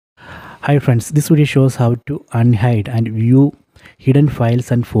Hi friends, this video shows how to unhide and view hidden files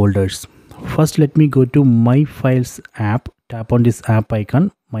and folders. First, let me go to My Files app, tap on this app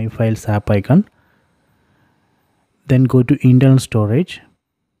icon, My Files app icon. Then go to internal storage.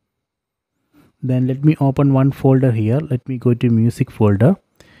 Then let me open one folder here. Let me go to music folder.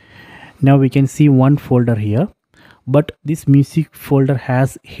 Now we can see one folder here, but this music folder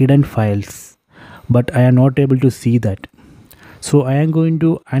has hidden files, but I am not able to see that. So I am going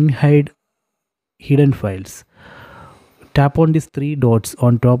to unhide hidden files. Tap on these three dots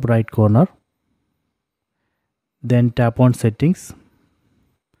on top right corner, then tap on settings,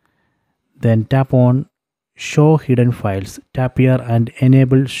 then tap on show hidden files. Tap here and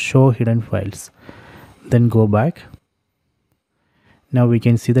enable show hidden files, then go back. Now we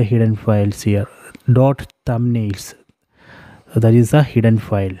can see the hidden files here. Dot thumbnails, that is a hidden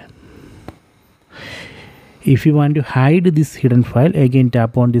file. If you want to hide this hidden file, again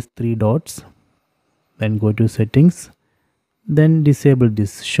tap on these three dots, then go to settings, then disable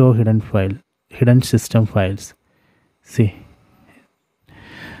this show hidden system files. See,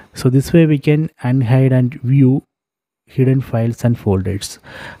 so this way we can unhide and view hidden files and folders.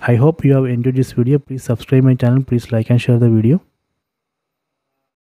 I hope you have enjoyed this video. Please subscribe my channel, please like and share the video.